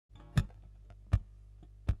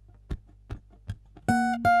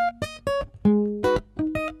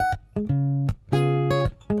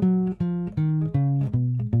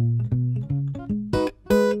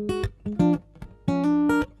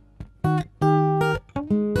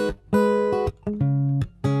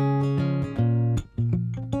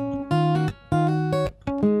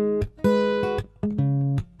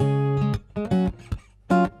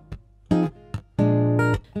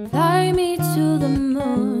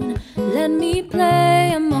me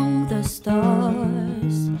play among the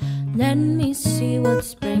stars. Let me see what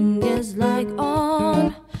spring is like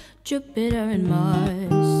on Jupiter and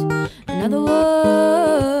Mars. In other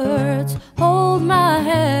words, hold my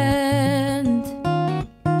hand.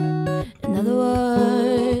 In other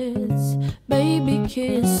words, baby,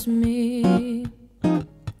 kiss me.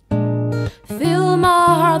 Fill my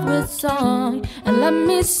heart with song and let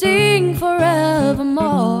me sing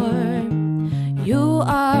forevermore. You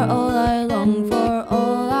are all I long for,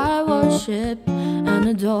 all I worship and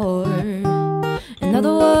adore. In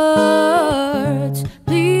other words,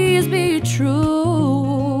 please be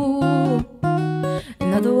true.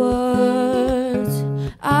 In other words,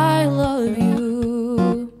 I love you.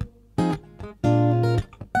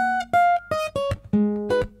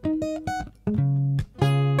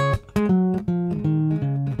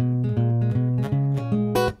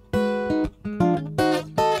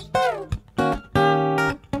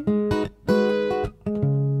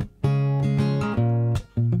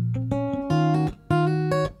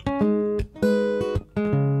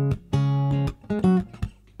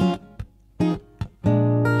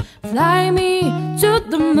 Fly me to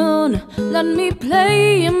the moon, let me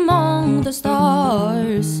play among the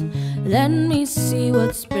stars. Let me see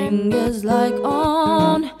what spring is like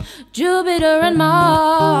on Jupiter and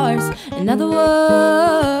Mars. In other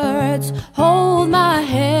words, hold my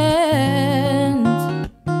hand.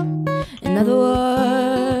 In other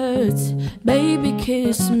words, baby,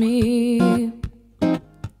 kiss me.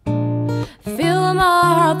 Fill my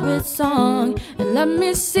heart with song and let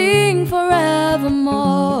me sing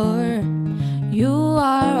forevermore. You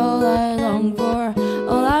are all I long for,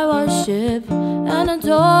 all I worship and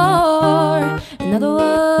adore. In other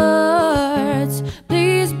words,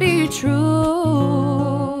 please be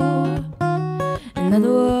true. In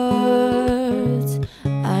other words,